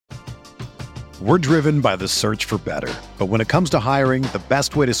We're driven by the search for better. But when it comes to hiring, the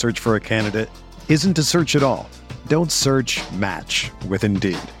best way to search for a candidate isn't to search at all. Don't search, match with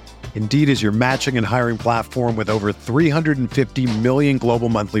Indeed. Indeed is your matching and hiring platform with over 350 million global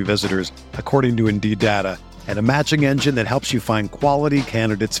monthly visitors, according to Indeed data, and a matching engine that helps you find quality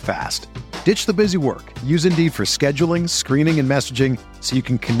candidates fast. Ditch the busy work. Use Indeed for scheduling, screening, and messaging so you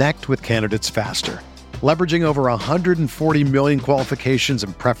can connect with candidates faster. Leveraging over 140 million qualifications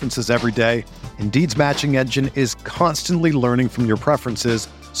and preferences every day, Indeed's matching engine is constantly learning from your preferences,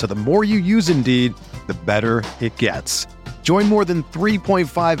 so the more you use Indeed, the better it gets. Join more than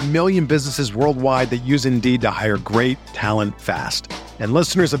 3.5 million businesses worldwide that use Indeed to hire great talent fast. And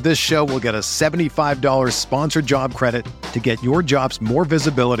listeners of this show will get a $75 sponsored job credit to get your jobs more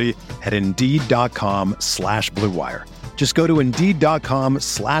visibility at Indeed.com/Blue Wire. Just go to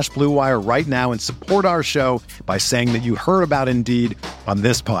Indeed.com/Blue Wire right now and support our show by saying that you heard about Indeed on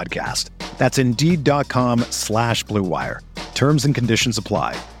this podcast. That's Indeed.com/Blue Wire. Terms and conditions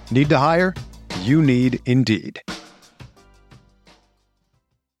apply. Need to hire? You need Indeed.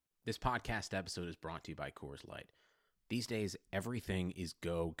 This podcast episode is brought to you by Coors Light. These days, everything is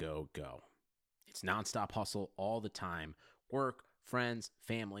go, go, go. It's nonstop hustle all the time. Work, friends,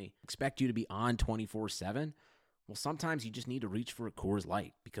 family, expect you to be on 24/7. Well, sometimes you just need to reach for a Coors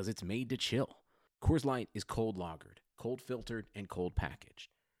Light because it's made to chill. Coors Light is cold lagered, cold filtered, and cold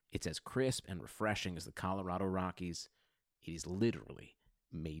packaged. It's as crisp and refreshing as the Colorado Rockies. It is literally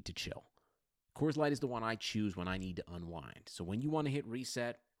made to chill. Coors Light is the one I choose when I need to unwind. So when you want to hit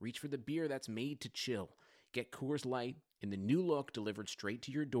reset, reach for the beer that's made to chill. Get Coors Light in the new look delivered straight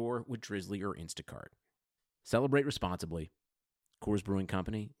to your door with Drizzly or Instacart. Celebrate responsibly. Coors Brewing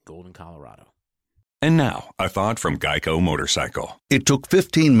Company, Golden, Colorado. And now, a thought from Geico Motorcycle. It took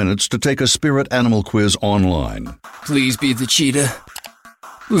 15 minutes to take a spirit animal quiz online. Please be the cheetah.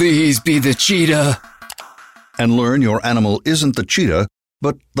 Please be the cheetah. And learn your animal isn't the cheetah,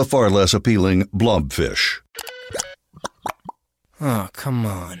 but the far less appealing blobfish. Oh, come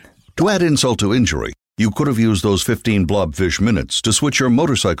on. To add insult to injury, you could have used those 15 blobfish minutes to switch your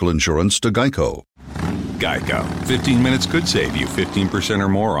motorcycle insurance to Geico. Geico. 15 minutes could save you 15% or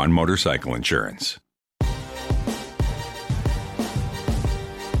more on motorcycle insurance.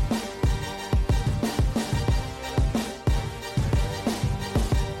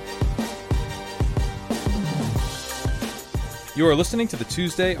 You are listening to the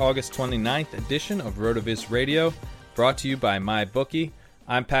Tuesday, August 29th edition of RotoViz Radio, brought to you by MyBookie.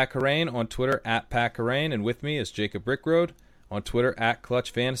 I'm Pat Carrain on Twitter at Pat Carrain, and with me is Jacob Brickroad on Twitter at Clutch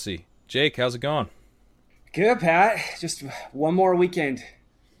Fantasy. Jake, how's it going? Good, Pat. Just one more weekend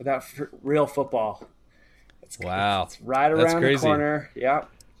without real football. Wow. It's right around the corner. Yep.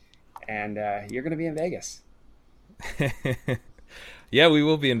 And you're going to be in Vegas. Yeah, we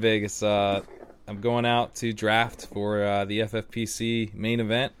will be in Vegas. I'm going out to draft for the FFPC main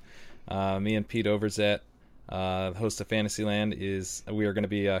event. Me and Pete Overzet, the host of Fantasyland, we are going to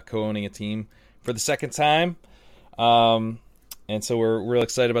be co-owning a team for the second time. And so we're real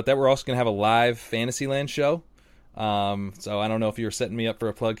excited about that. We're also going to have a live Fantasyland show. So I don't know if you were setting me up for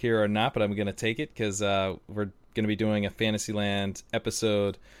a plug here or not, but I'm going to take it because we're going to be doing a Fantasyland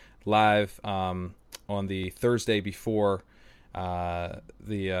episode live on the Thursday before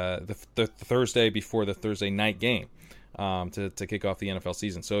the Thursday before the Thursday night game to kick off the NFL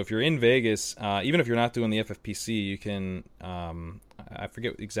season. So if you're in Vegas, even if you're not doing the FFPC, you can I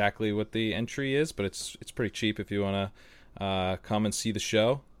forget exactly what the entry is, but it's pretty cheap if you want to come and see the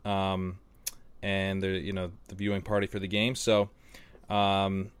show and the viewing party for the game. So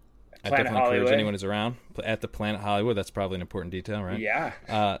I definitely encourage anyone who's around at the Planet Hollywood. That's probably an important detail, right? Yeah.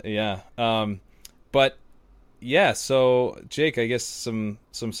 But yeah, so Jake, I guess some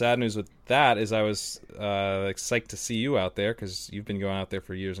sad news with that is I was psyched to see you out there because you've been going out there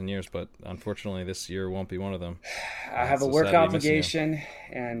for years and years, but unfortunately this year won't be one of them. I have a work obligation,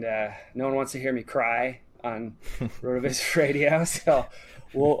 and no one wants to hear me cry on RotoViz Radio, so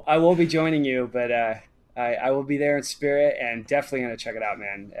I will be joining you, but I will be there in spirit and definitely going to check it out,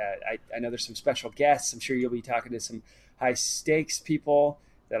 man. I know there's some special guests. I'm sure you'll be talking to some high-stakes people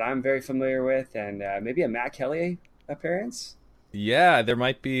that I'm very familiar with, and maybe a Matt Kelly appearance. Yeah, there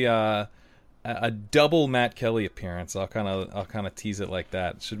might be a double Matt Kelly appearance. I'll kind of tease it like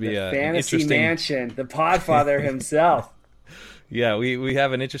that. It should be the an Fantasy interesting Mansion, the Podfather himself. Yeah, we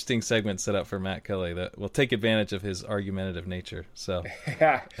have an interesting segment set up for Matt Kelly that will take advantage of his argumentative nature. So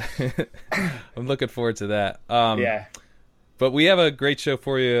I'm looking forward to that. Yeah. But we have a great show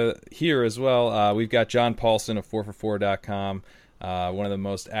for you here as well. We've got John Paulson of 4for4.com. One of the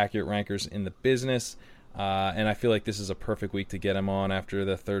most accurate rankers in the business. And I feel like this is a perfect week to get him on after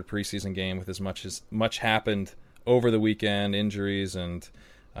the third preseason game with as much happened over the weekend, injuries and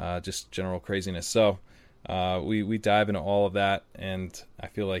just general craziness. So we dive into all of that, and I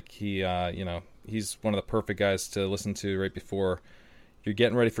feel like he's one of the perfect guys to listen to right before you're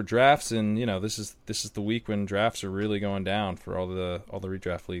getting ready for drafts. And this is the week when drafts are really going down for all the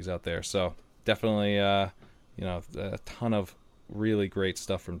redraft leagues out there. So definitely a ton of really great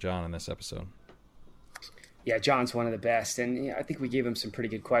stuff from John in this episode. Yeah, John's one of the best, and I think we gave him some pretty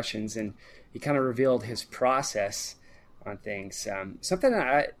good questions, and he kind of revealed his process on things. Something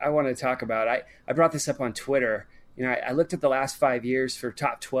I want to talk about, I brought this up on Twitter. I looked at the last 5 years for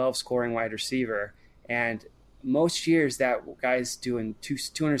top 12 scoring wide receiver, and most years that guy's doing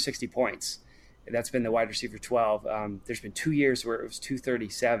 260 points. That's been the wide receiver 12. There's been 2 years where it was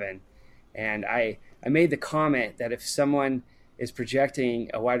 237, and I made the comment that if someone is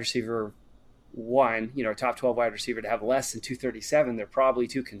projecting a wide receiver a top 12 wide receiver to have less than 237, they're probably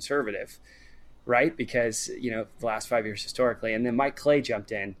too conservative, right? Because, the last 5 years historically. And then Mike Clay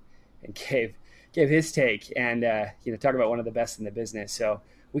jumped in and gave his take and, talk about one of the best in the business. So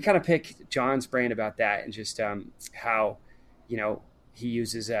we kind of picked John's brain about that and just how, he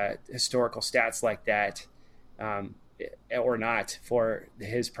uses historical stats like that or not for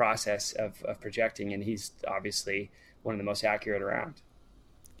his process of projecting. And he's obviously one of the most accurate around.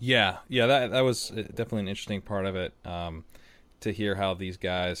 Yeah, that was definitely an interesting part of it, to hear how these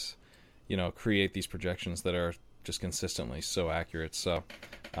guys, create these projections that are just consistently so accurate. So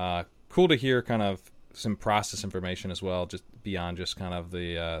cool to hear kind of some process information as well, just beyond just kind of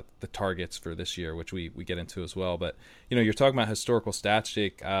the targets for this year, which we get into as well. But, you're talking about historical stats,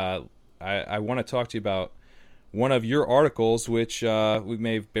 Jake. I want to talk to you about one of your articles, which we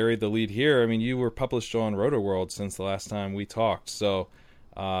may have buried the lead here. I mean, you were published on RotoWorld since the last time we talked. So,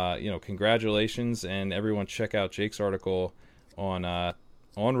 congratulations, and everyone check out Jake's article on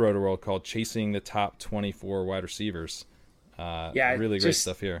RotoWorld called "Chasing the Top 24 Wide Receivers." Really great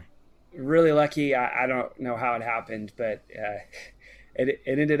stuff here. Really lucky. I don't know how it happened, but it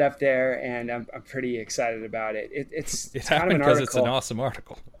ended up there, and I'm pretty excited about it. It's kind of an article. It's an awesome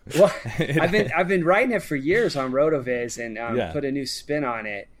article. Well, I've been writing it for years on RotoViz and put a new spin on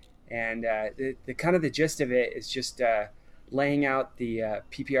it, and the kind of the gist of it is just laying out the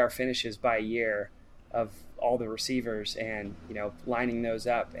PPR finishes by year of all the receivers and, lining those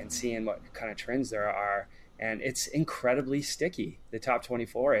up and seeing what kind of trends there are. And it's incredibly sticky. The top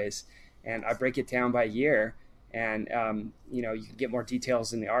 24 is, and I break it down by year, and, you can get more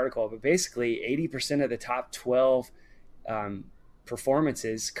details in the article, but basically 80% of the top 12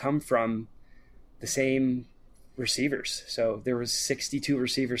 performances come from the same receivers. So there was 62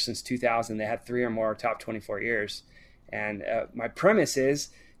 receivers since 2000 that had 3 or more top 24 years. And my premise is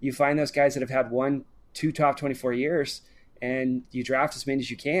you find those guys that have had 1-2 top 24 years, and you draft as many as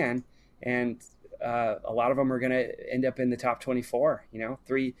you can. And a lot of them are going to end up in the top 24,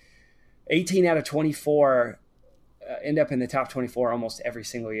 18 out of 24 end up in the top 24 almost every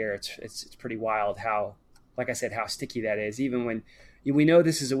single year. It's pretty wild how, like I said, how sticky that is. Even when we know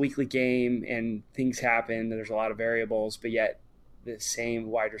this is a weekly game and things happen, there's a lot of variables, but yet the same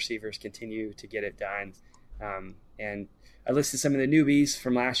wide receivers continue to get it done. And I listed some of the newbies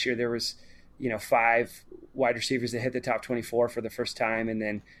from last year. There was, 5 wide receivers that hit the top 24 for the first time, and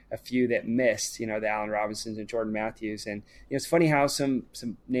then a few that missed, the Allen Robinsons and Jordan Matthews. And it's funny how some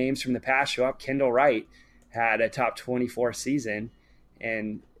names from the past show up. Kendall Wright had a top 24 season,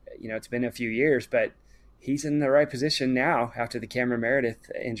 and it's been a few years, but he's in the right position now after the Cameron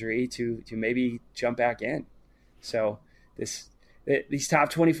Meredith injury to maybe jump back in. So these top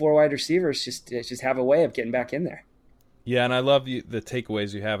 24 wide receivers just have a way of getting back in there. Yeah, and I love the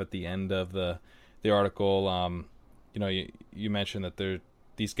takeaways you have at the end of the article. You mentioned that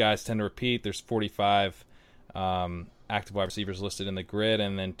these guys tend to repeat. There's 45 active wide receivers listed in the grid,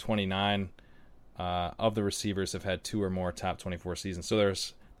 and then 29 of the receivers have had 2 or more top 24 seasons. So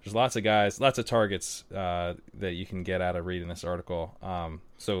there's lots of guys, lots of targets that you can get out of reading this article.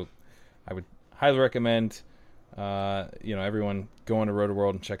 So I would highly recommend everyone going to RotoWorld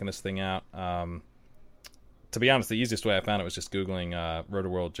and checking this thing out. To be honest, the easiest way I found it was just Googling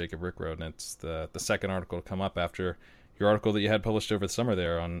RotoWorld Jacob Rickroad, and it's the second article to come up after your article that you had published over the summer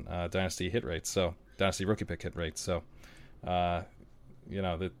there on Dynasty hit rates, so Dynasty rookie pick hit rates. So, the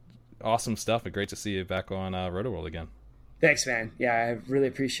awesome stuff, and great to see you back on RotoWorld again. Thanks, man. Yeah, I really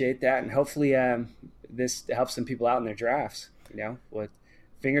appreciate that, and hopefully this helps some people out in their drafts. With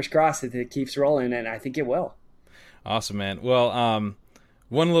fingers crossed that it keeps rolling, and I think it will. Awesome, man. Well,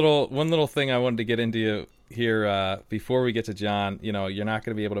 one little thing I wanted to get into here before we get to John. You're not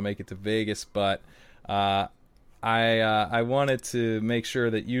going to be able to make it to Vegas, but I wanted to make sure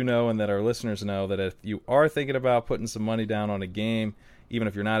that you know and that our listeners know that if you are thinking about putting some money down on a game, even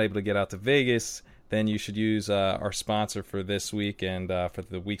if you're not able to get out to Vegas, then you should use our sponsor for this week and for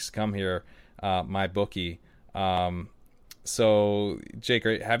the weeks to come here, MyBookie. So, Jake,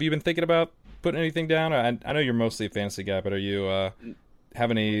 have you been thinking about putting anything down? I know you're mostly a fantasy guy, but are you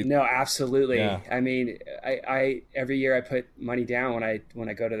have any? No, absolutely. Yeah. I mean, I every year I put money down when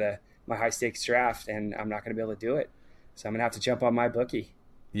I go to my high stakes draft, and I'm not going to be able to do it, so I'm going to have to jump on MyBookie.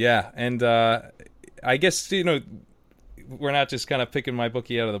 Yeah, and I guess we're not just kind of picking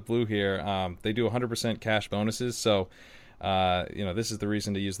MyBookie out of the blue here. They do 100% cash bonuses, so this is the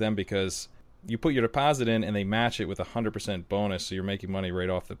reason to use them, because you put your deposit in and they match it with 100% bonus, so you're making money right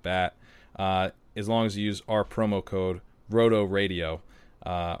off the bat. As long as you use our promo code ROTORadio,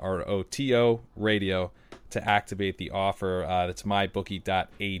 ROTO Radio, to activate the offer. That's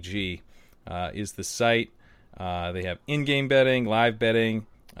mybookie.ag is the site. They have in-game betting, live betting,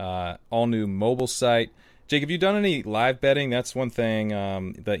 all new mobile site. Jake, have you done any live betting? That's one thing,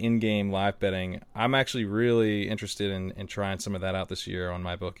 the in-game live betting. I'm actually really interested in trying some of that out this year on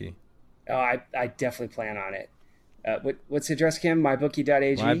MyBookie. Oh, I definitely plan on it. What's the address, Kim?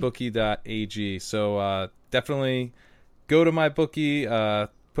 MyBookie.ag? MyBookie.ag. So definitely go to MyBookie,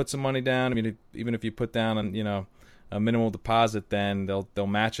 put some money down. I mean, even if you put down a minimal deposit, then they'll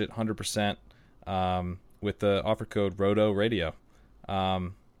match it 100% with the offer code ROTORadio.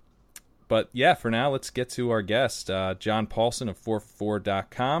 But yeah, for now, let's get to our guest, John Paulson of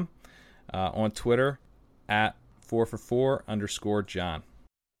 4for4.com, on Twitter at 4for4_John.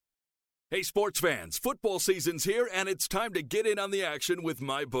 Hey, sports fans, football season's here, and it's time to get in on the action with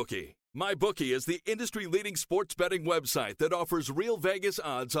MyBookie. MyBookie is the industry-leading sports betting website that offers real Vegas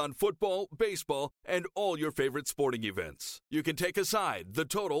odds on football, baseball, and all your favorite sporting events. You can take a side, the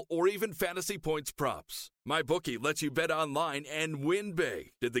total, or even fantasy points props. MyBookie lets you bet online and win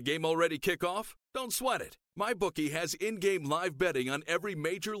big. Did the game already kick off? Don't sweat it. MyBookie has in-game live betting on every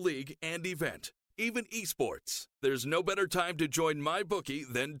major league and event, even esports. There's no better time to join MyBookie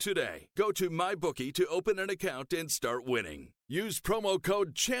than today. Go to MyBookie to open an account and start winning. Use promo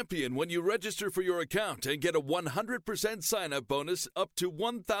code CHAMPION when you register for your account and get a 100% sign-up bonus up to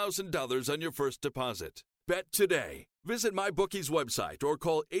 $1,000 on your first deposit. Bet today. Visit MyBookie's website or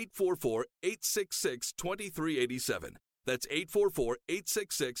call 844-866-2387. That's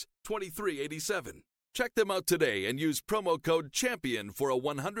 844-866-2387. Check them out today and use promo code CHAMPION for a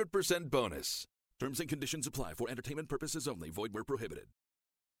 100% bonus. Terms and conditions apply. For entertainment purposes only. Void where prohibited.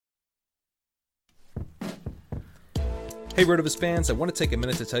 Hey Rotoviz fans, I want to take a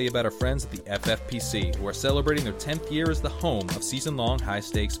minute to tell you about our friends at the FFPC, who are celebrating their 10th year as the home of season-long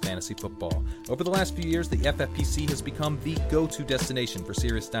high-stakes fantasy football. Over the last few years, the FFPC has become the go-to destination for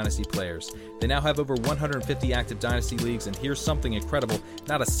serious Dynasty players. They now have over 150 active Dynasty leagues, and here's something incredible: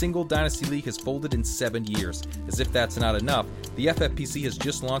 not a single Dynasty league has folded in 7 years. As if that's not enough, the FFPC has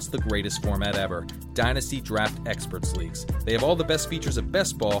just launched the greatest format ever, Dynasty Draft Experts Leagues. They have all the best features of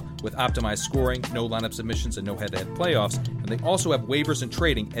best ball, with optimized scoring, no lineup submissions, and no head-to-head playoffs. And they also have waivers and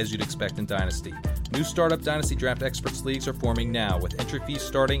trading, as you'd expect in Dynasty. New startup Dynasty Draft Experts Leagues are forming now, with entry fees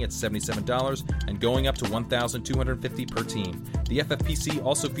starting at $77 and going up to $1,250 per team. The FFPC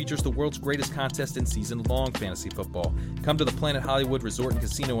also features the world's greatest contest in season-long fantasy football. Come to the Planet Hollywood Resort and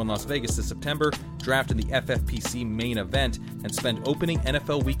Casino in Las Vegas this September, draft in the FFPC main event, and spend opening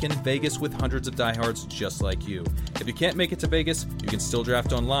NFL weekend in Vegas with hundreds of diehards just like you. If you can't make it to Vegas, you can still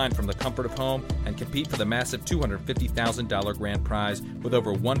draft online from the comfort of home and compete for the massive $250,000 grand prize with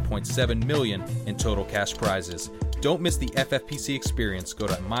over $1.7 million in total cash prizes. Don't miss the FFPC experience. Go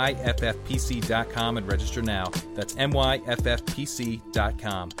to myffpc.com and register now. That's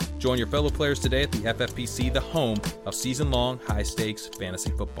myffpc.com. Join your fellow players today at the FFPC, the home of season-long high-stakes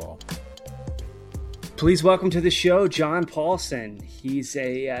fantasy football. Please welcome to the show, John Paulson. He's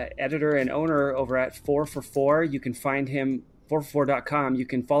a editor and owner over at 4for4. You can find him 4for4.com. You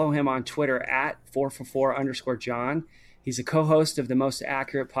can follow him on Twitter at 4for4_John. He's a co-host of the Most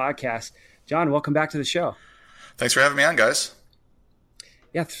Accurate podcast. John, welcome back to the show. Thanks for having me on, guys.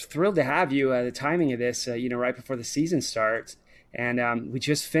 Yeah, thrilled to have you. The timing of this, right before the season starts. And we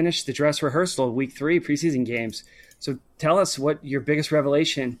just finished the dress rehearsal of week 3 preseason games. So tell us what your biggest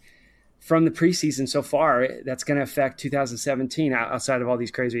revelation from the preseason so far that's going to affect 2017 outside of all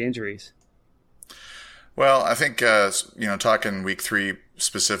these crazy injuries. Well, I think, talking week 3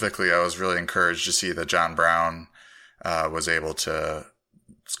 specifically, I was really encouraged to see that John Brown was able to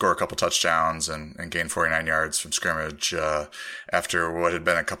score a couple touchdowns and gain 49 yards from scrimmage after what had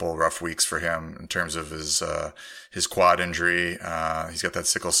been a couple rough weeks for him in terms of his quad injury. He's got that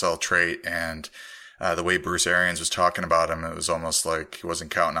sickle cell trait, and the way Bruce Arians was talking about him, it was almost like he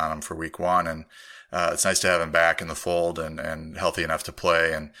wasn't counting on him for week one. And it's nice to have him back in the fold and healthy enough to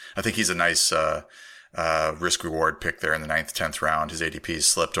play. And I think he's a nice risk reward pick there in the 9th, 10th round. His ADP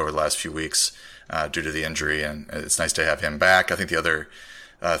slipped over the last few weeks due to the injury, and it's nice to have him back. I think the other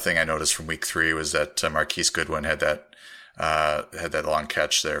thing I noticed from week 3 was that Marquise Goodwin had that long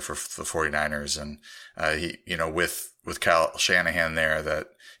catch there for the 49ers, and he, with Kyle Shanahan there, that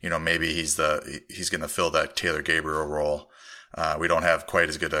maybe he's going to fill that Taylor Gabriel role. We don't have quite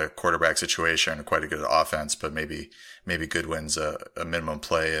as good a quarterback situation or quite a good offense, but maybe Goodwin's a minimum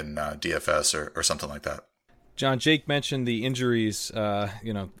play in DFS or something like that. John, Jake mentioned the injuries, what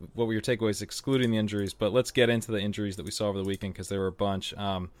were your takeaways excluding the injuries, but let's get into the injuries that we saw over the weekend because there were a bunch.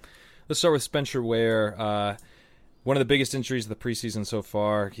 Let's start with Spencer Ware. One of the biggest injuries of the preseason so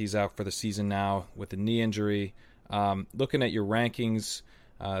far. He's out for the season now with a knee injury. Looking at your rankings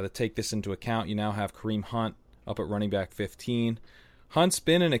that take this into account, you now have Kareem Hunt up at running back 15. Hunt's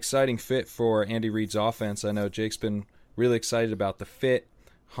been an exciting fit for Andy Reid's offense. I know Jake's been really excited about the fit.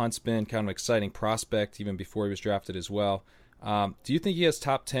 Hunt's been kind of an exciting prospect even before he was drafted as well. Do you think he has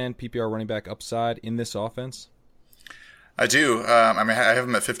top 10 PPR running back upside in this offense? I do. I have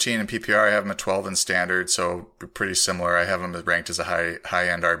him at 15 in PPR. I have him at 12 in standard, so pretty similar. I have him ranked as a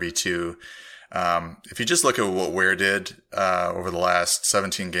high-end RB2. If you just look at what Ware did over the last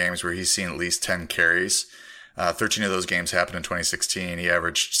 17 games where he's seen at least 10 carries, 13 of those games happened in 2016. He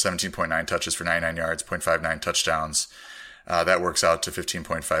averaged 17.9 touches for 99 yards, 0.59 touchdowns. That works out to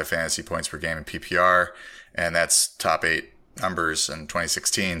 15.5 fantasy points per game in PPR, and that's top 8 numbers in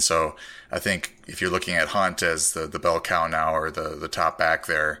 2016. So I think if you're looking at Hunt as the bell cow now, or the top back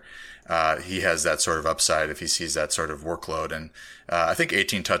there, he has that sort of upside if he sees that sort of workload. And I think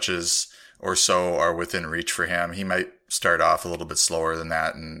 18 touches or so are within reach for him. He might start off a little bit slower than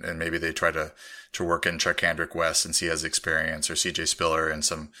that, and maybe they try to work in Charcandrick West and see his experience, or CJ Spiller in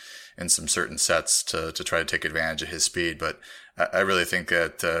some certain sets to try to take advantage of his speed. But I really think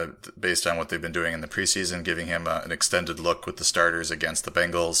that based on what they've been doing in the preseason, giving him an extended look with the starters against the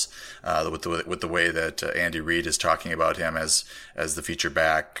Bengals, with the way that Andy Reid is talking about him as the feature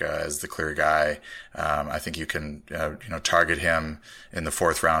back, as the clear guy, I think you can target him in the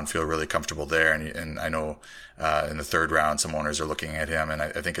 4th round, feel really comfortable there. And I know in the 3rd round some owners are looking at him, and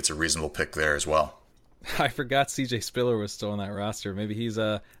I think it's a reasonable pick there as well. I forgot CJ Spiller was still on that roster. Maybe he's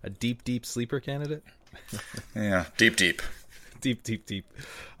a deep sleeper candidate. Yeah, deep.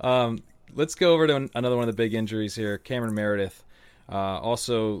 Let's go over to another one of the big injuries here. Cameron Meredith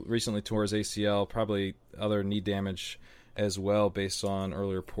also recently tore his ACL, probably other knee damage as well based on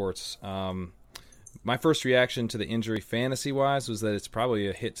early reports. My first reaction to the injury fantasy-wise was that it's probably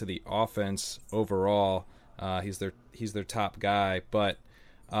a hit to the offense overall. He's their top guy, but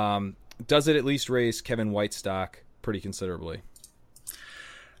does it at least raise Kevin White's stock pretty considerably?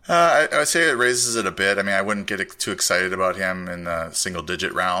 I would say it raises it a bit. I mean, I wouldn't get too excited about him in the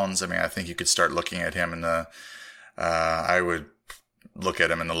single-digit rounds. I mean, I think you could start looking at him in the I would look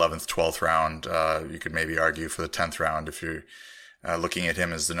at him in the 11th, 12th round. You could maybe argue for the 10th round if you're looking at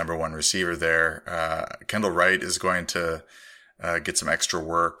him as the number 1 receiver there. Kendall Wright is going to get some extra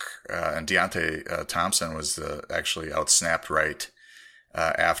work, and Deontay Thompson was actually outsnapped Wright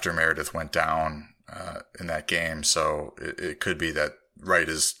after Meredith went down in that game. So it could be that Wright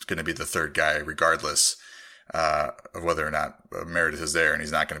is going to be the 3rd guy regardless of whether or not Meredith is there, and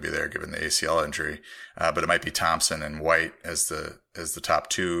he's not going to be there given the ACL injury. But it might be Thompson and White as the top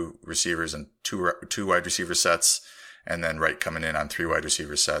 2 receivers and two wide receiver sets, and then Wright coming in on 3 wide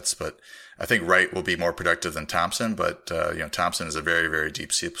receiver sets. But I think Wright will be more productive than Thompson, but Thompson is a very, very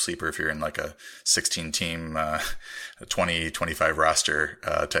deep sleeper if you're in like a 16-team, 20-25 roster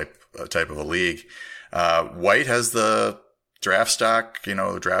type of a league. White has the draft stock,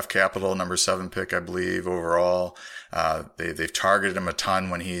 draft capital, number 7 pick, I believe, overall. They've targeted him a ton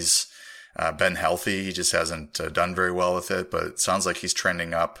when he's been healthy. He just hasn't done very well with it, but it sounds like he's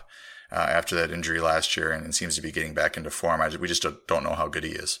trending up after that injury last year, and seems to be getting back into form. We just don't know how good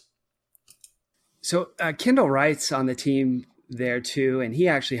he is. So Kendall Wright's on the team there too, and he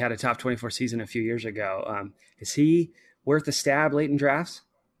actually had a top 24 season a few years ago. Is he worth a stab late in drafts?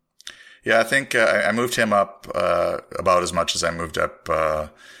 Yeah, I think I moved him up about as much as I moved up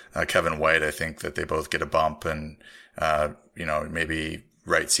Kevin White. I think that they both get a bump, and maybe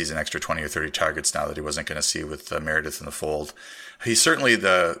Wright sees an extra 20 or 30 targets now that he wasn't going to see with Meredith in the fold. He certainly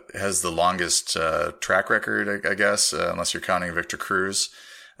has the longest track record, I guess, unless you're counting Victor Cruz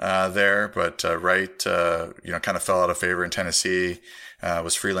there. But Wright, kind of fell out of favor in Tennessee.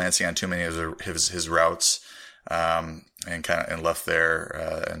 Was freelancing on too many of his routes. and left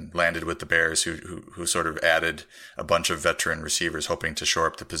there and landed with the Bears, who sort of added a bunch of veteran receivers, hoping to shore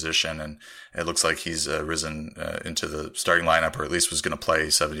up the position. And it looks like he's risen into the starting lineup, or at least was going to play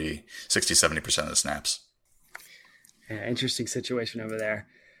 60-70% of the snaps. Yeah, interesting situation over there.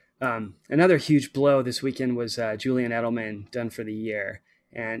 Another huge blow this weekend was Julian Edelman, done for the year.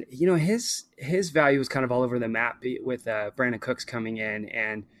 And, his value was kind of all over the map with Brandon Cooks coming in.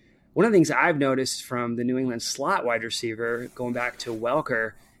 And one of the things I've noticed from the New England slot wide receiver, going back to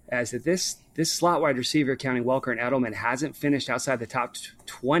Welker, is that this slot wide receiver, counting Welker and Edelman, hasn't finished outside the top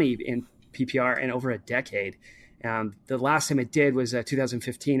 20 in PPR in over a decade. The last time it did was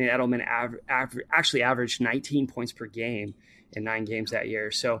 2015, and Edelman actually averaged 19 points per game in 9 games that year.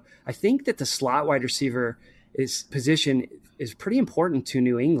 So I think that the slot wide receiver position is pretty important to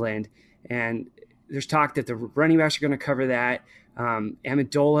New England, and there's talk that the running backs are going to cover that.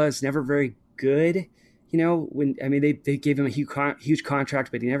 Amendola is never very good. They gave him a huge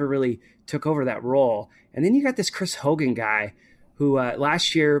contract, but he never really took over that role. And then you got this Chris Hogan guy who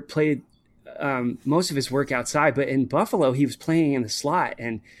last year played most of his work outside, but in Buffalo he was playing in the slot.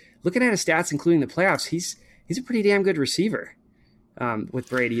 And looking at his stats, including the playoffs, he's a pretty damn good receiver. With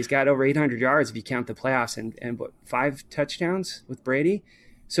Brady, he's got over 800 yards if you count the playoffs, and 5 touchdowns with Brady.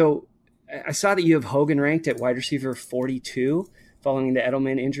 So I saw that you have Hogan ranked at wide receiver 42 following the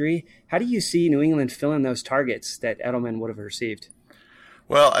Edelman injury. How do you see New England filling those targets that Edelman would have received?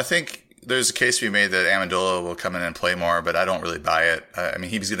 Well, I think there's a case to be made that Amendola will come in and play more, but I don't really buy it. I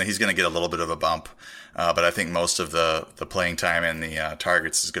mean, he's gonna get a little bit of a bump, but I think most of the playing time and the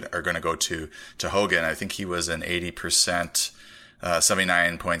targets are going to go to Hogan. I think he was an 80%.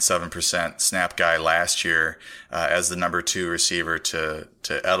 79.7% snap guy last year as the number 2 receiver to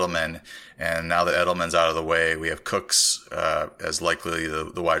Edelman. And now that Edelman's out of the way, we have Cooks as likely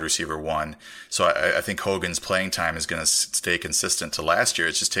the wide receiver 1. So I think Hogan's playing time is going to stay consistent to last year.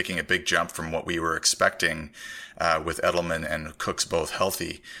 It's just taking a big jump from what we were expecting with Edelman and Cooks both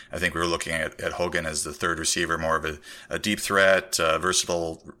healthy. I think we were looking at Hogan as the 3rd receiver, more of a deep threat,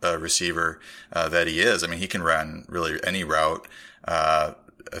 versatile receiver that he is. I mean, he can run really any route. I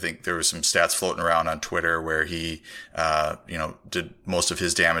think there was some stats floating around on Twitter where he, did most of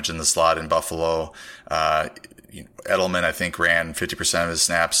his damage in the slot in Buffalo. Edelman, I think, ran 50% of his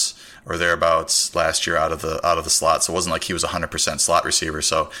snaps or thereabouts last year out of the slot. So it wasn't like he was 100% slot receiver.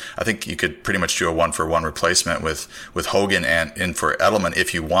 So I think you could pretty much do a 1-for-1 replacement with Hogan and for Edelman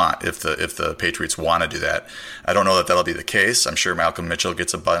if you want, if the Patriots want to do that. I don't know that that'll be the case. I'm sure Malcolm Mitchell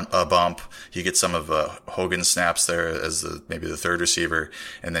gets a bump. He gets some of Hogan's snaps there as maybe the 3rd receiver,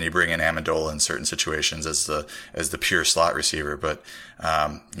 and then you bring in Amendola in certain situations as the pure slot receiver. But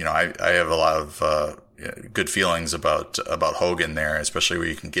I have a lot of good feelings about Hogan there, especially where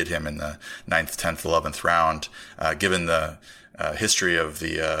you can get him in the 9th, 10th, 11th round, given the history of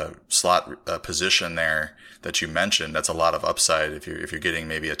the slot position there that you mentioned. That's a lot of upside if you're getting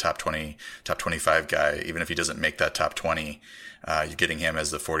maybe a top 20, top 25 guy, even if he doesn't make that top 20, you're getting him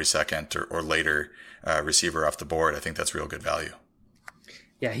as the 42nd or later receiver off the board. I think that's real good value.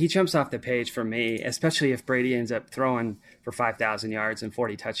 Yeah, he jumps off the page for me, especially if Brady ends up throwing for 5,000 yards and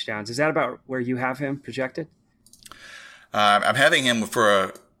 40 touchdowns. Is that about where you have him projected? I'm having him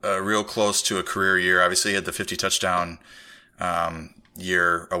for a real close to a career year. Obviously, he had the 50 touchdown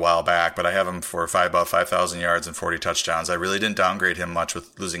year a while back, but I have him for about 5,000 yards and 40 touchdowns. I really didn't downgrade him much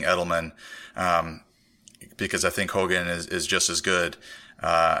with losing Edelman because I think Hogan is just as good.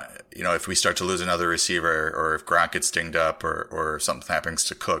 If we start to lose another receiver or if Gronk gets dinged up or something happens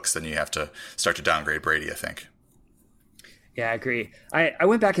to Cooks, then you have to start to downgrade Brady, I think. Yeah, I agree. I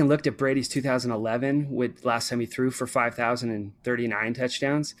went back and looked at Brady's 2011 with last time he threw for 5,039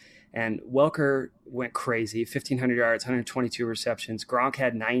 touchdowns, and Welker went crazy, 1,500 yards, 122 receptions. Gronk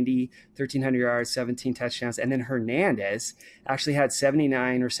had 90, 1,300 yards, 17 touchdowns. And then Hernandez actually had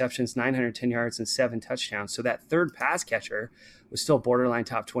 79 receptions, 910 yards, and 7 touchdowns. So that third pass catcher was still borderline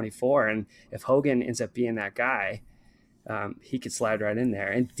top 24. And if Hogan ends up being that guy, he could slide right in there.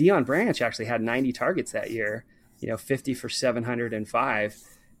 And Deion Branch actually had 90 targets that year, 50 for 705.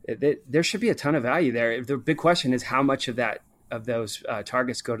 There should be a ton of value there. The big question is how much of those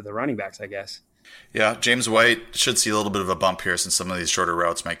targets go to the running backs, I guess. Yeah, James White should see a little bit of a bump here since some of these shorter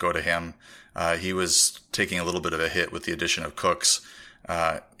routes might go to him. He was taking a little bit of a hit with the addition of Cooks,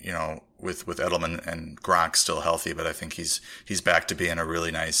 with Edelman and Gronk still healthy, but I think he's back to being a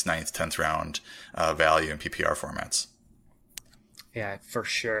really nice 9th, 10th round value in PPR formats. Yeah, for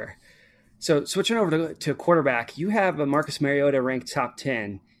sure. So switching over to quarterback, you have a Marcus Mariota ranked top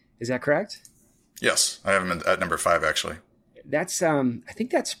 10. Is that correct? Yes, I have him at number 5, actually. that's I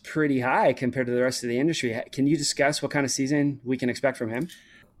think that's pretty high compared to the rest of the industry. Can you discuss what kind of season we can expect from him?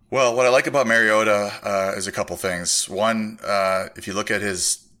 Well, what I like about Mariota is a couple things. One, if you look at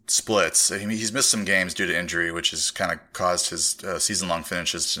his splits, he's missed some games due to injury, which has kind of caused his season-long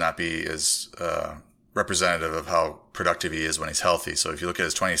finishes to not be as representative of how productive he is when he's healthy. So if you look at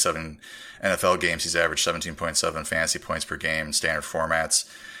his 27 NFL games, he's averaged 17.7 fantasy points per game in standard formats.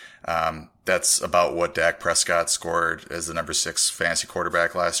 That's about what Dak Prescott scored as the number 6 fantasy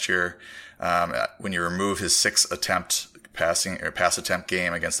quarterback last year. When you remove his 6 pass attempt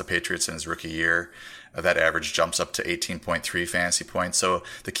game against the Patriots in his rookie year, that average jumps up to 18.3 fantasy points. So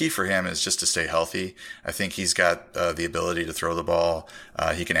the key for him is just to stay healthy. I think he's got the ability to throw the ball.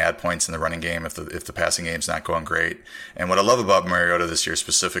 He can add points in the running game if the passing game's not going great. And what I love about Mariota this year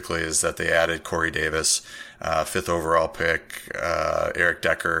specifically is that they added Corey Davis, 5th overall pick, Eric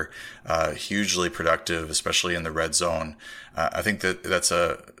Decker, hugely productive, especially in the red zone. I think that's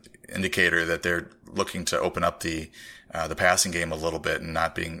a indicator that they're looking to open up the passing game a little bit and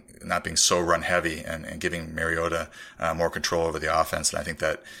not being so run heavy and giving Mariota more control over the offense. And I think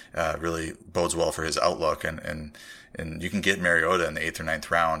that really bodes well for his outlook. And you can get Mariota in the 8th or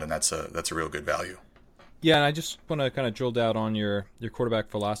 9th round, and that's a real good value. Yeah, and I just want to kind of drill down on your quarterback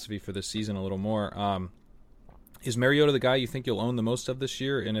philosophy for this season a little more. Is Mariota the guy you think you'll own the most of this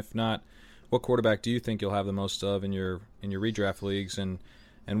year? And if not, what quarterback do you think you'll have the most of in your redraft leagues?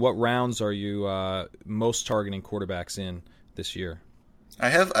 And what rounds are you most targeting quarterbacks in this year?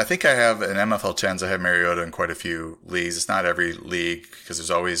 I think I have in MFL 10s. I have Mariota in quite a few leagues. It's not every league because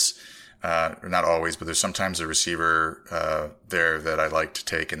there's always, not always, but there's sometimes a receiver there that I like to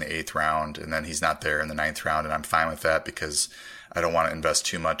take in the 8th round, and then he's not there in the 9th round, and I'm fine with that because I don't want to invest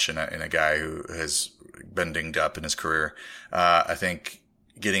too much in a guy who has been dinged up in his career. I think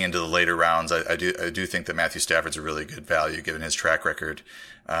getting into the later rounds, I do think that Matthew Stafford's a really good value given his track record.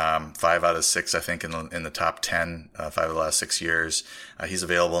 5 out of 6, I think, in the top 10, 5 of the last 6 years. He's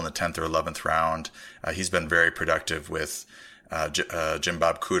available in the 10th or 11th round. He's been very productive with Jim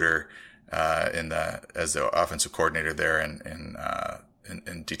Bob Cooter as the offensive coordinator there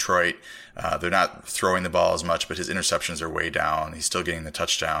in Detroit. They're not throwing the ball as much, but his interceptions are way down. He's still getting the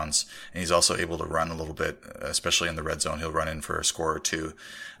touchdowns, and he's also able to run a little bit, especially in the red zone. He'll run in for a score or two.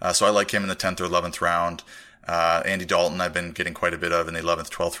 So I like him in the 10th or 11th round. Andy Dalton, I've been getting quite a bit of in the 11th,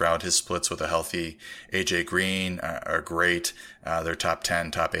 12th round. His splits with a healthy AJ Green are great. They're top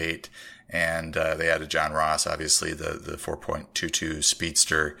 10, top 8. And they added John Ross, obviously, the 4.22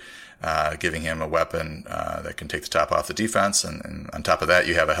 speedster, giving him a weapon that can take the top off the defense. And on top of that,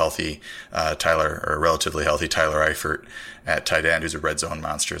 you have a healthy relatively healthy Tyler Eifert at tight end, who's a red zone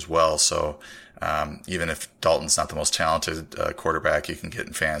monster as well. So even if Dalton's not the most talented quarterback you can get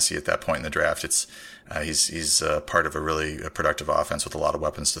in fantasy at that point in the draft, he's part of a really productive offense with a lot of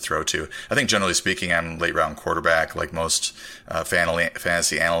weapons to throw to. I think generally speaking, I'm late round quarterback like most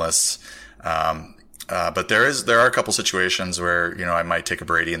fantasy analysts. But there are a couple situations where, I might take a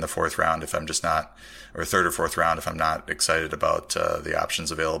Brady in the 4th round if I'm just not, or 3rd or 4th round if I'm not excited about the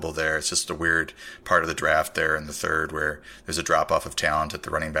options available there. It's just a weird part of the draft there in the 3rd where there's a drop off of talent at the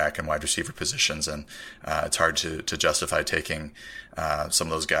running back and wide receiver positions, and it's hard to justify taking some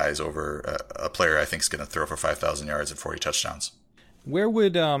of those guys over a player I think is going to throw for 5,000 yards and 40 touchdowns. Where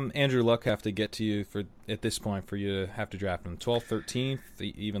would Andrew Luck have to get to you at this point for you to have to draft him? 12th, 13th,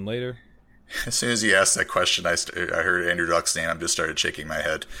 even later? As soon as he asked that question, I heard Andrew Luck's name. I just started shaking my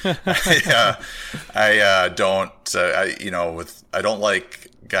head. I don't like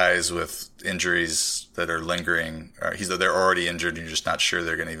guys with injuries that are lingering. They're already injured, and you're just not sure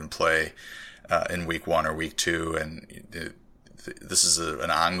they're going to even play in week 1 or week 2. And this is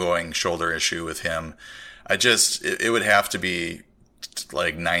an ongoing shoulder issue with him. It would have to be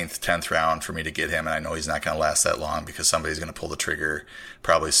like 9th, 10th round for me to get him, and I know he's not going to last that long because somebody's going to pull the trigger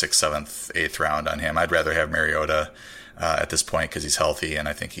probably 6th, 7th, 8th round on him. I'd rather have Mariota at this point because he's healthy, and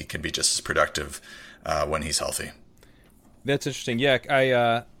I think he can be just as productive when he's healthy. That's interesting.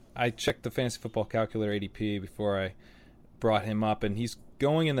 Yeah, I checked the Fantasy Football Calculator ADP before I brought him up, and he's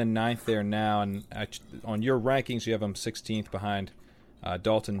going in the 9th there now, and on your rankings you have him 16th behind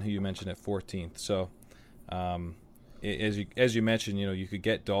Dalton, who you mentioned at 14th. So as you mentioned, you could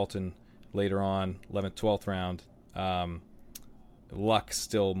get Dalton later on, 11th, 12th round. Luck's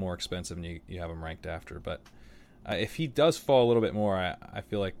still more expensive, and you have him ranked after. But if he does fall a little bit more, I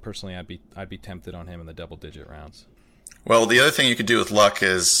feel like personally I'd be tempted on him in the double-digit rounds. Well, the other thing you could do with Luck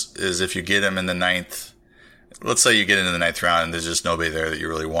is if you get him in the 9th. Let's say you get into the 9th round and there's just nobody there that you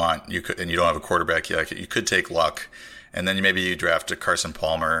really want. And you don't have a quarterback yet. You could take Luck, and then maybe you draft a Carson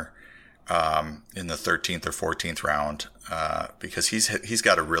Palmer in the 13th or 14th round because he's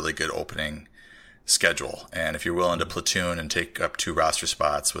got a really good opening schedule. And if you're willing to platoon and take up 2 roster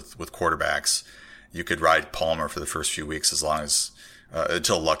spots with quarterbacks, you could ride Palmer for the first few weeks as long as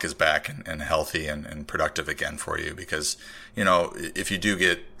until Luck is back and healthy and productive again for you. Because, if you do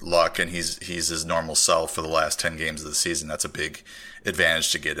get Luck and he's his normal self for the last 10 games of the season, that's a big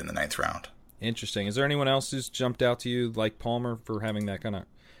advantage to get in the 9th round. Interesting. Is there anyone else who's jumped out to you like Palmer for having that kind of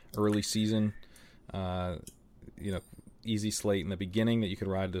early season, easy slate in the beginning that you could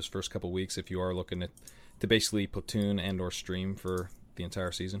ride those first couple weeks if you are looking to basically platoon and or stream for the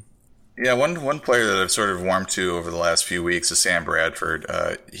entire season? Yeah, one player that I've sort of warmed to over the last few weeks is Sam Bradford.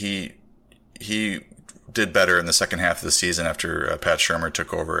 He did better in the second half of the season after Pat Shurmur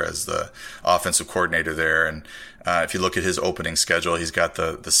took over as the offensive coordinator there. And if you look at his opening schedule, he's got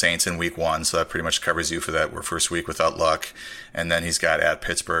the Saints in week 1, so that pretty much covers you for that first week without Luck. And then he's got at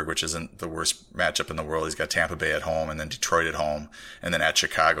Pittsburgh, which isn't the worst matchup in the world. He's got Tampa Bay at home, and then Detroit at home, and then at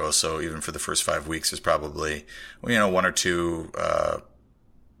Chicago. So even for the first 5 weeks, there's probably 1 or 2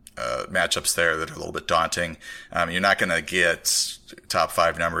 matchups there that are a little bit daunting. You're not going to get top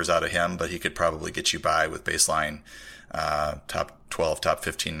 5 numbers out of him, but he could probably get you by with baseline top 12, top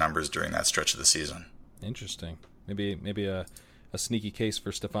 15 numbers during that stretch of the season. Interesting. Maybe a sneaky case for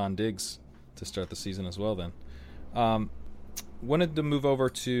Stephon Diggs to start the season as well then. Wanted to move over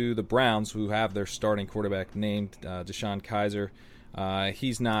to the Browns, who have their starting quarterback named DeShone Kizer.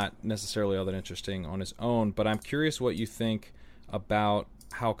 He's not necessarily all that interesting on his own, but I'm curious what you think about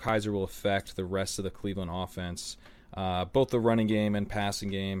how Kizer will affect the rest of the Cleveland offense, both the running game and passing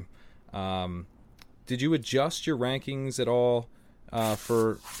game. Did you adjust your rankings at all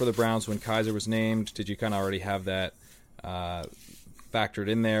for the Browns when Kizer was named? Did you kind of already have that factored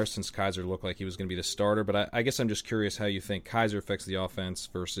in there since Kizer looked like he was going to be the starter? But I guess I'm just curious how you think Kizer affects the offense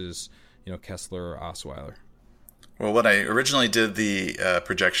versus Kessler or Osweiler. Well, when I originally did the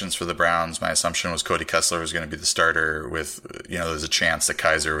projections for the Browns, my assumption was Cody Kessler was going to be the starter with, there's a chance that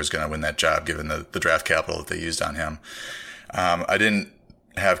Kizer was going to win that job given the draft capital that they used on him. I didn't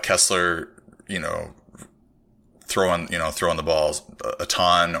have Kessler, throwing the balls a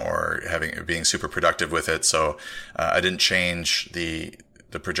ton or being super productive with it. So I didn't change the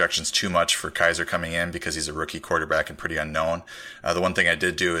projections too much for Kizer coming in because he's a rookie quarterback and pretty unknown. The one thing I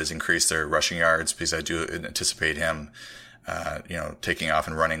did do is increase their rushing yards because I do anticipate him, taking off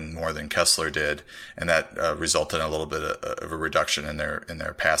and running more than Kessler did. And that resulted in a little bit of a reduction in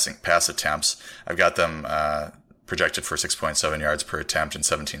their pass attempts. I've got them, projected for 6.7 yards per attempt and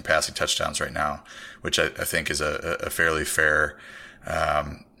 17 passing touchdowns right now, which I think is a fairly fair,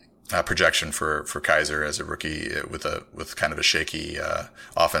 projection for Kizer as a rookie with kind of a shaky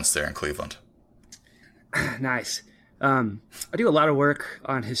offense there in Cleveland. Nice. I do a lot of work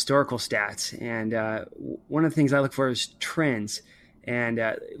on historical stats, and one of the things I look for is trends. And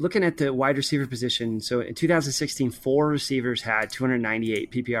looking at the wide receiver position, so in 2016, 4 receivers had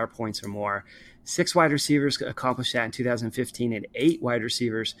 298 PPR points or more. 6 wide receivers accomplished that in 2015, and 8 wide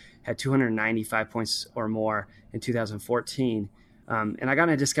receivers had 295 points or more in 2014. And I got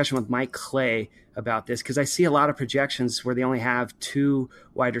in a discussion with Mike Clay about this because I see a lot of projections where they only have 2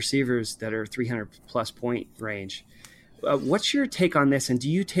 wide receivers that are 300-plus point range. What's your take on this, and do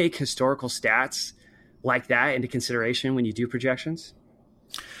you take historical stats like that into consideration when you do projections?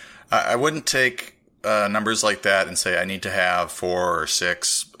 I wouldn't take numbers like that and say I need to have 4 or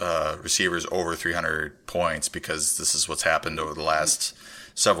 6 receivers over 300 points because this is what's happened over the last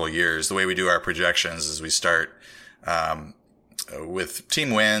several years. The way we do our projections is we start with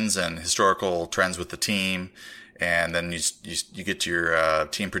team wins and historical trends with the team, and then you get your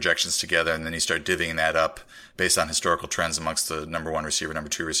team projections together, and then you start divvying that up based on historical trends amongst the number 1 receiver, number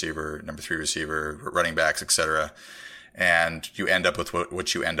 2 receiver, number 3 receiver, running backs, etc. And you end up with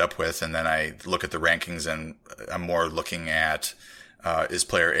what you end up with. And then I look at the rankings, and I'm more looking at is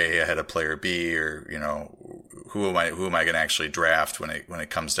player A ahead of player B, or who am I going to actually draft when it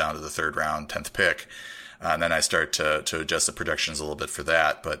comes down to the 3rd round, 10th pick. And then I start to adjust the projections a little bit for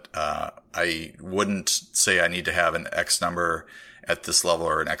that. But I wouldn't say I need to have an X number at this level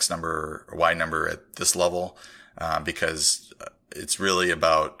or an X number or Y number at this level, because it's really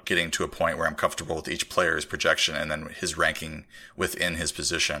about getting to a point where I'm comfortable with each player's projection and then his ranking within his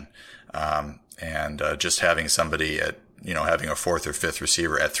position. And just having somebody at, having a 4th or 5th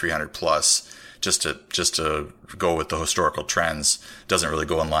receiver at 300 plus just to go with the historical trends doesn't really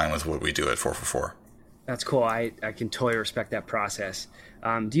go in line with what we do at 4for4. That's cool. I can totally respect that process.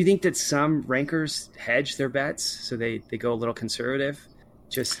 Do you think that some rankers hedge their bets so they go a little conservative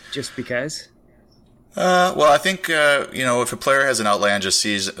just because? Well, I think if a player has an outlandish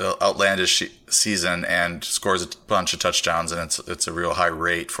season and scores a bunch of touchdowns, and it's a real high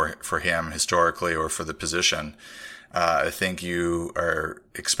rate for him historically or for the position, I think you are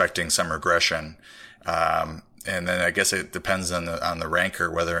expecting some regression. And then I guess it depends on the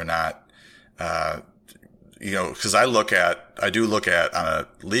ranker whether or not because I do look at on a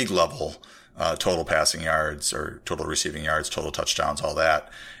league level. Total passing yards or total receiving yards, total touchdowns, all that.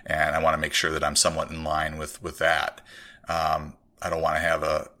 And I want to make sure that I'm somewhat in line with that. I don't want to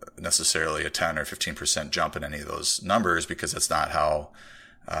have necessarily a 10 or 15% jump in any of those numbers because that's not how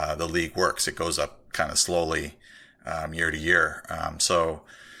the league works. It goes up kind of slowly year to year. I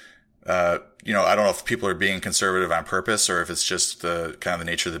don't know if people are being conservative on purpose or if it's just the kind of the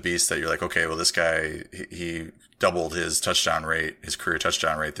nature of the beast that you're like, okay, well, this guy, he doubled his career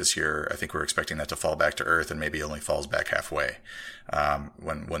touchdown rate this year. I think we're expecting that to fall back to earth and maybe only falls back halfway,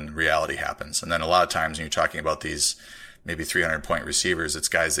 when reality happens. And then a lot of times when you're talking about these maybe 300-point receivers, it's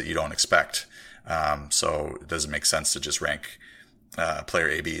guys that you don't expect. So it doesn't make sense to just rank, player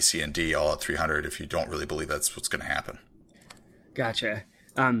A, B, C, and D all at 300 if you don't really believe that's what's going to happen. Gotcha.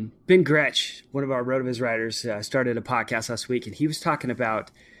 Ben Gretsch, one of our RotoViz writers, started a podcast last week, and he was talking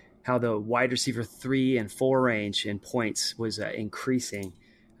about how the wide receiver 3 and 4 range in points was increasing.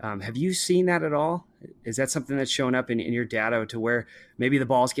 Have you seen that at all? Is that something that's showing up in your data to where maybe the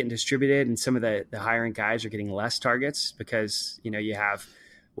ball's getting distributed and some of the higher end guys are getting less targets because, you have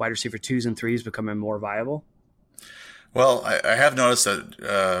wide receiver 2s and 3s becoming more viable? Well, I have noticed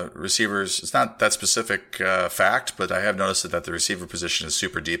that receivers, it's not that specific fact, but I have noticed that the receiver position is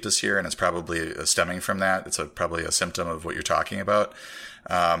super deep this year, and it's probably stemming from that. It's probably a symptom of what you're talking about.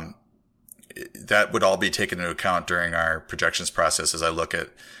 That would all be taken into account during our projections process as I look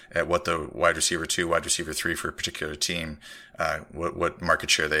at what the wide receiver 2, wide receiver 3 for a particular team, what market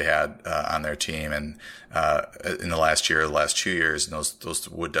share they had on their team, and in the last 2 years, and those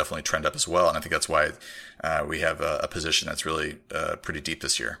would definitely trend up as well. And I think that's why we have a position that's really pretty deep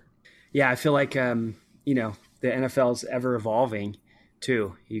this year. Yeah, I feel like the NFL's ever evolving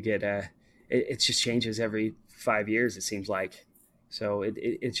too. You get it just changes every 5 years, it seems like. So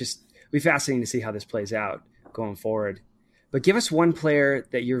it's just be fascinating to see how this plays out going forward. But give us one player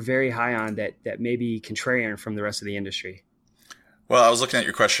that you're very high on that may be contrarian from the rest of the industry. Well, I was looking at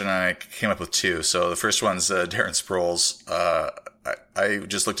your question and I came up with two. So the first one's Darren Sproles. I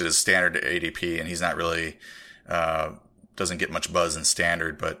just looked at his standard ADP, and he's not really doesn't get much buzz in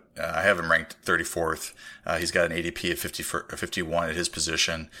standard, but I have him ranked 34th. He's got an ADP of 51 at his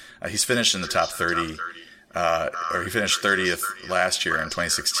position. He's finished in the top 30. Or he finished 30th last year in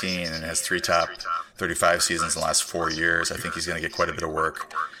 2016 and has 3 top 35 seasons in the last 4 years. I think he's going to get quite a bit of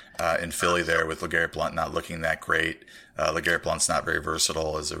work in Philly there with LeGarrette Blount not looking that great. LeGarrette Blount's not very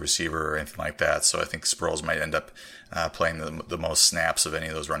versatile as a receiver or anything like that, so I think Sproles might end up playing the most snaps of any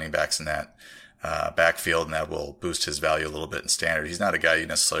of those running backs in that backfield, and that will boost his value a little bit in standard. He's not a guy you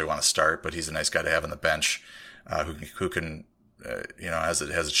necessarily want to start, but he's a nice guy to have on the bench who can has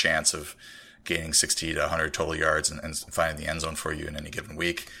a chance of gaining 60 to 100 total yards and finding the end zone for you in any given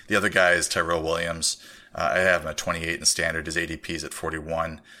week. The other guy is Tyrell Williams. I have him at 28 in standard. His ADP is at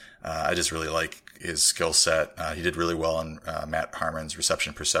 41. I just really like his skill set. He did really well in Matt Harmon's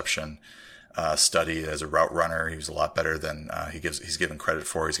reception perception study as a route runner. He was a lot better than he's given credit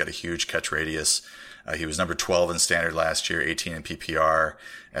for. He's got a huge catch radius. He was number 12 in standard last year, 18 in PPR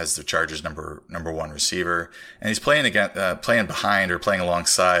as the Chargers' number 1 receiver. And he's playing behind or playing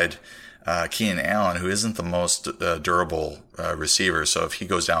alongside Keenan Allen, who isn't the most durable receiver. So if he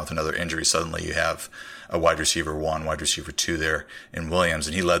goes down with another injury, suddenly you have a wide receiver 1, wide receiver 2 there in Williams.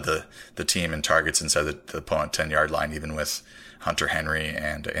 And he led the team in targets inside the opponent 10-yard line, even with Hunter Henry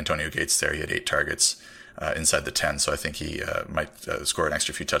and Antonio Gates there. He had 8 targets inside the 10. So I think he might score an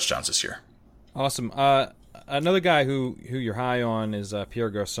extra few touchdowns this year. Awesome. Another guy who you're high on is Pierre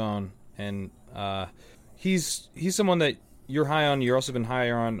Garçon. And he's someone that you're high on. You've also been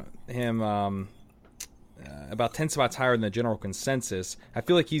higher on him about 10 spots higher than the general consensus. I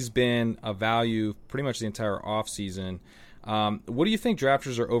feel like he's been a value pretty much the entire offseason. What do you think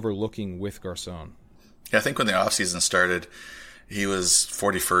drafters are overlooking with Garçon? Yeah, I think when the offseason started, he was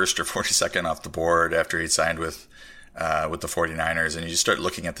 41st or 42nd off the board after he'd signed with the 49ers. And you just start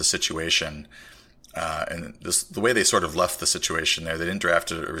looking at the situation and the way they sort of left the situation there. They didn't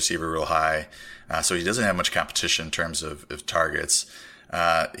draft a receiver real high, so he doesn't have much competition in terms of targets.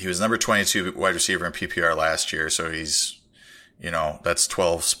 He was number 22 wide receiver in PPR last year, so he's, that's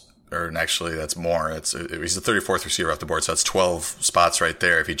 12, or actually that's more. He's the 34th receiver off the board, so that's 12 spots right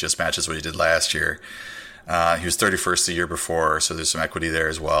there if he just matches what he did last year. He was 31st the year before, so there's some equity there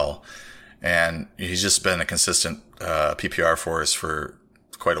as well. And he's just been a consistent PPR for us for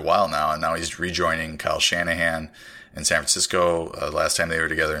quite a while now. And now he's rejoining Kyle Shanahan in San Francisco. Last time they were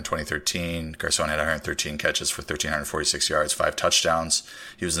together in 2013, Garcon had 113 catches for 1,346 yards, 5 touchdowns.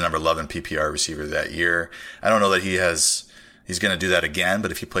 He was the number 11 PPR receiver that year. I don't know that he's going to do that again,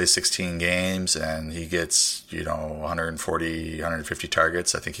 but if he plays 16 games and he gets, 140, 150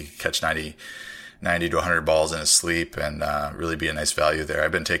 targets, I think he could catch 90 to 100 balls in his sleep and really be a nice value there.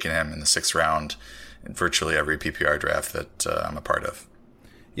 I've been taking him in the 6th round in virtually every PPR draft that I'm a part of.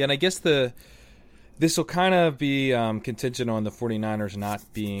 Yeah, and I guess this will kind of be contingent on the 49ers not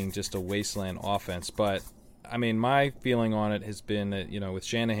being just a wasteland offense. But, I mean, my feeling on it has been that, with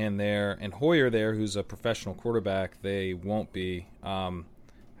Shanahan there and Hoyer there, who's a professional quarterback, they won't be.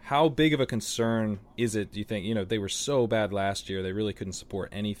 How big of a concern is it, do you think? They were so bad last year. They really couldn't support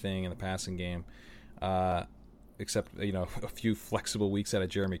anything in the passing game. Except, a few flexible weeks out of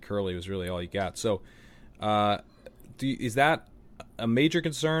Jeremy Curley was really all you got. So, is that a major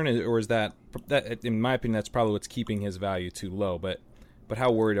concern, or is that, in my opinion, that's probably what's keeping his value too low? But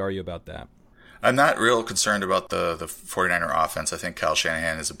how worried are you about that? I'm not real concerned about the 49er offense. I think Kyle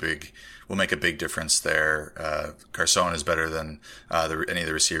Shanahan will make a big difference there. Garcon is better than any of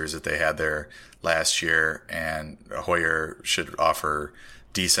the receivers that they had there last year, and Hoyer should offer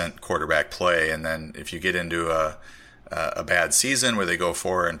decent quarterback play. And then if you get into a bad season where they go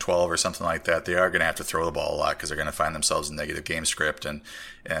 4-12 or something like that, they are going to have to throw the ball a lot because they're going to find themselves in negative game script. And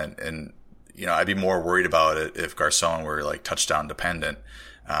I'd be more worried about it if Garcon were like touchdown dependent.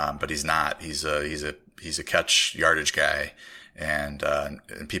 But he's not. He's a catch yardage guy, and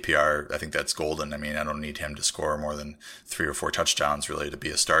in PPR, I think that's golden. I mean, I don't need him to score more than 3 or 4 touchdowns really to be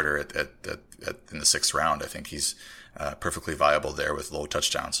a starter in the 6th round. I think he's perfectly viable there with low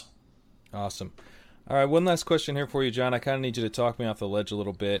touchdowns. Awesome. All right, one last question here for you, John. I kind of need you to talk me off the ledge a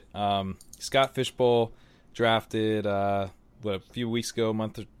little bit. Scott Fishbowl drafted a few weeks ago,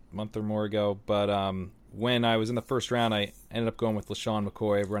 month or more ago, but when I was in the 1st round, I ended up going with LaShawn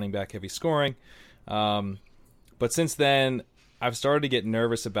McCoy, running back, heavy scoring. But since then, I've started to get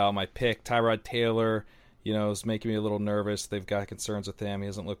nervous about my pick. Tyrod Taylor, is making me a little nervous. They've got concerns with him. He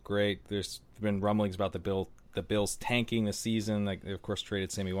doesn't look great. There's been rumblings about the Bills tanking this season. Like, they, of course,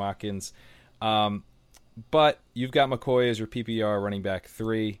 traded Sammy Watkins. But you've got McCoy as your PPR running back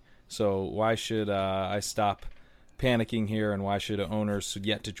 3. So why should I stop panicking here, and why should owners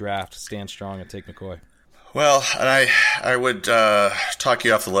yet to draft stand strong and take McCoy? Well, and I would talk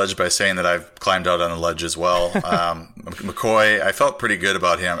you off the ledge by saying that I've climbed out on the ledge as well. McCoy, I felt pretty good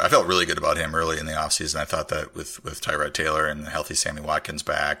about him. I felt really good about him early in the offseason. I thought that with Tyrod Taylor and the healthy Sammy Watkins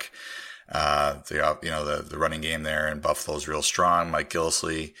back, the running game there in Buffalo's real strong. Mike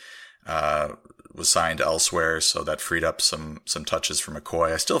Gillislee was signed elsewhere, so that freed up some touches for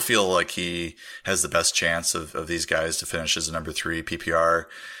McCoy. I still feel like he has the best chance of these guys to finish as a number 3 PPR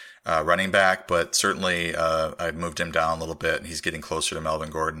running back, but certainly I've moved him down a little bit, and he's getting closer to Melvin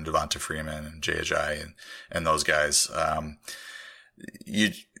Gordon, Devonta Freeman, and Jay Ajayi and those guys.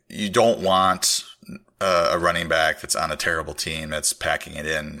 You don't want a running back that's on a terrible team that's packing it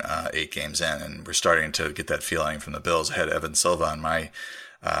in 8 games in, and we're starting to get that feeling from the Bills. I had Evan Silva on my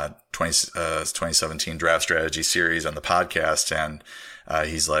 2017 draft strategy series on the podcast, and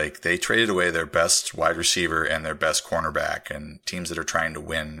he's like, they traded away their best wide receiver and their best cornerback, and teams that are trying to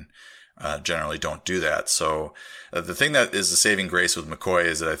win generally don't do that. So the thing that is the saving grace with McCoy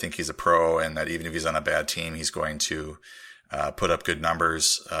is that I think he's a pro, and that even if he's on a bad team, he's going to put up good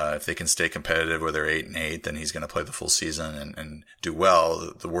numbers. If they can stay competitive where they're 8-8, then he's going to play the full season and do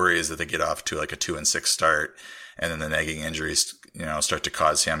well. The worry is that they get off to like a 2-6 start, and then the nagging injuries, start to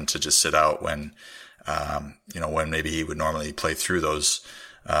cause him to just sit out when maybe he would normally play through those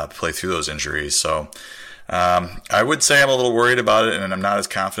injuries. So, I would say I'm a little worried about it, and I'm not as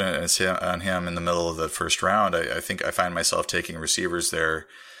confident on him in the middle of the 1st round. I think I find myself taking receivers there,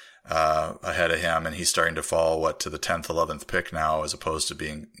 ahead of him, and he's starting to fall to the 10th, 11th pick now, as opposed to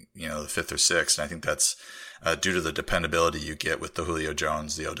being, the 5th or 6th. And I think that's, due to the dependability you get with the Julio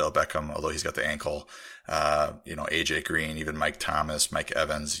Jones, the Odell Beckham, although he's got the ankle, AJ Green, even Mike Thomas, Mike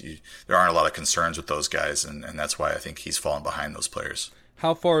Evans. There aren't a lot of concerns with those guys, and that's why I think he's fallen behind those players.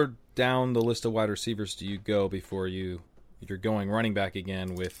 How far down the list of wide receivers do you go before you're going running back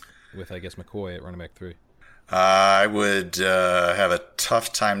again with I guess McCoy at running back 3? I would have a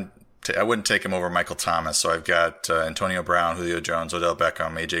tough time. I wouldn't take him over Michael Thomas. So I've got Antonio Brown, Julio Jones, Odell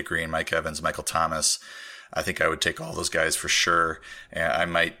Beckham, AJ Green, Mike Evans, Michael Thomas. I think I would take all those guys for sure. And I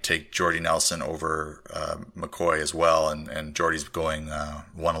might take Jordy Nelson over McCoy as well. And Jordy's going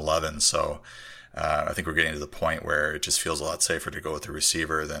 111. So I think we're getting to the point where it just feels a lot safer to go with the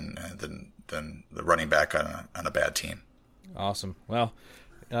receiver than the running back on a bad team. Awesome. Well,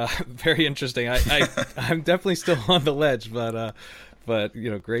 very interesting. I'm definitely still on the ledge, but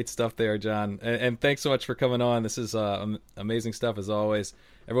great stuff there, John. And thanks so much for coming on. This is amazing stuff as always.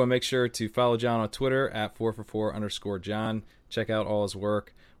 Everyone, make sure to follow John on Twitter at 4for4_John. Check out all his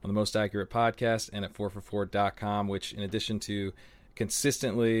work on the Most Accurate Podcast and at 4for4.com, which, in addition to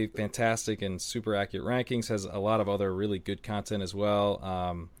consistently fantastic and super accurate rankings, has a lot of other really good content as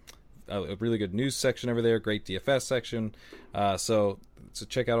well. A really good news section over there, great DFS section. So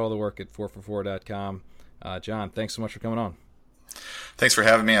check out all the work at 4for4.com. John, thanks so much for coming on. Thanks for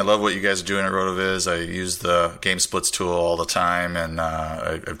having me. I love what you guys are doing at RotoViz. I use the Game Splits tool all the time, and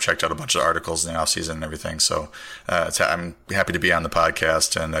I've checked out a bunch of articles in the offseason and everything. So I'm happy to be on the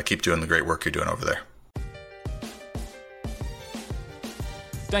podcast, and keep doing the great work you're doing over there.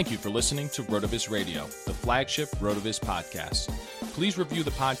 Thank you for listening to RotoViz Radio, the flagship RotoViz podcast. Please review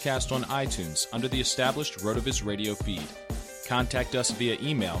the podcast on iTunes under the established RotoViz Radio feed. Contact us via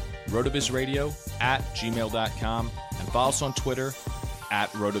email, rotovizradio@gmail.com, and follow us on Twitter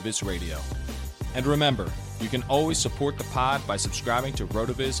 @RotoVizRadio. And remember, you can always support the pod by subscribing to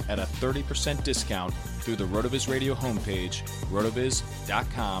RotoViz at a 30% discount through the RotoViz Radio homepage,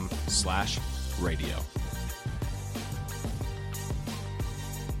 rotoviz.com/radio.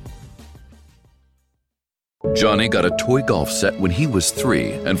 Johnny got a toy golf set when he was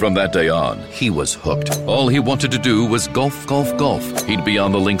 3, and from that day on, he was hooked. All he wanted to do was golf, golf, golf. He'd be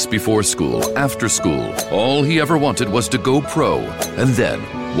on the links before school, after school. All he ever wanted was to go pro. And then,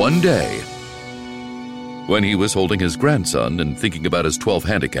 one day, when he was holding his grandson and thinking about his 12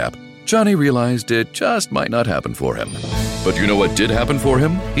 handicap, Johnny realized it just might not happen for him. But you know what did happen for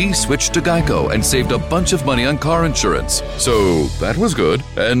him? He switched to Geico and saved a bunch of money on car insurance. So that was good,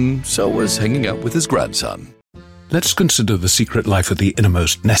 and so was hanging out with his grandson. Let's consider the secret life of the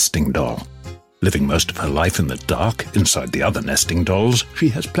innermost nesting doll. Living most of her life in the dark, inside the other nesting dolls, she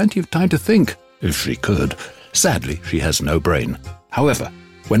has plenty of time to think, if she could. Sadly, she has no brain. However,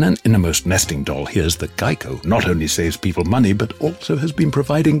 when an innermost nesting doll hears that Geico not only saves people money, but also has been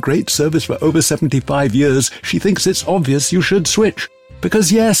providing great service for over 75 years, she thinks it's obvious you should switch.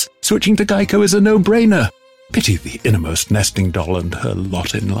 Because yes, switching to Geico is a no-brainer. Pity the innermost nesting doll and her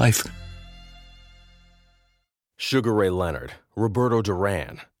lot in life. Sugar Ray Leonard, Roberto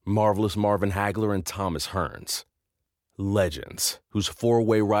Duran, Marvelous Marvin Hagler, and Thomas Hearns. Legends, whose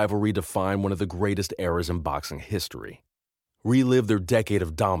four-way rivalry defined one of the greatest eras in boxing history. Relive their decade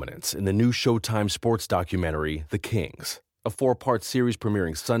of dominance in the new Showtime sports documentary, The Kings, a 4-part series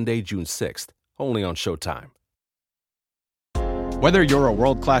premiering Sunday, June 6th, only on Showtime. Whether you're a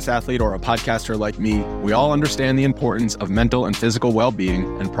world-class athlete or a podcaster like me, we all understand the importance of mental and physical well-being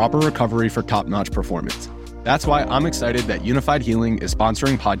and proper recovery for top-notch performance. That's why I'm excited that Unified Healing is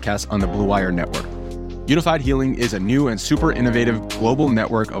sponsoring podcasts on the Blue Wire Network. Unified Healing is a new and super innovative global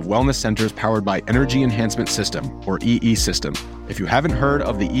network of wellness centers powered by Energy Enhancement System, or EE System. If you haven't heard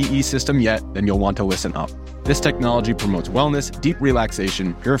of the EE System yet, then you'll want to listen up. This technology promotes wellness, deep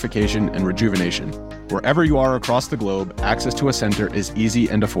relaxation, purification, and rejuvenation. Wherever you are across the globe, access to a center is easy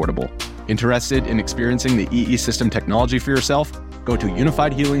and affordable. Interested in experiencing the EE System technology for yourself? Go to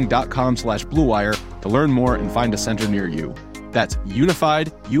unifiedhealing.com/bluewire to learn more and find a center near you. That's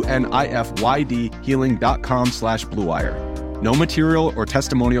unified, UNIFYD, healing.com/bluewire. No material or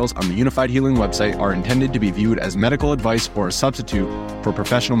testimonials on the Unified Healing website are intended to be viewed as medical advice or a substitute for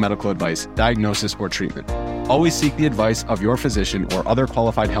professional medical advice, diagnosis, or treatment. Always seek the advice of your physician or other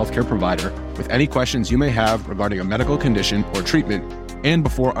qualified healthcare provider with any questions you may have regarding a medical condition or treatment and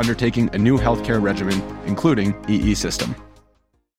before undertaking a new healthcare regimen, including EE System.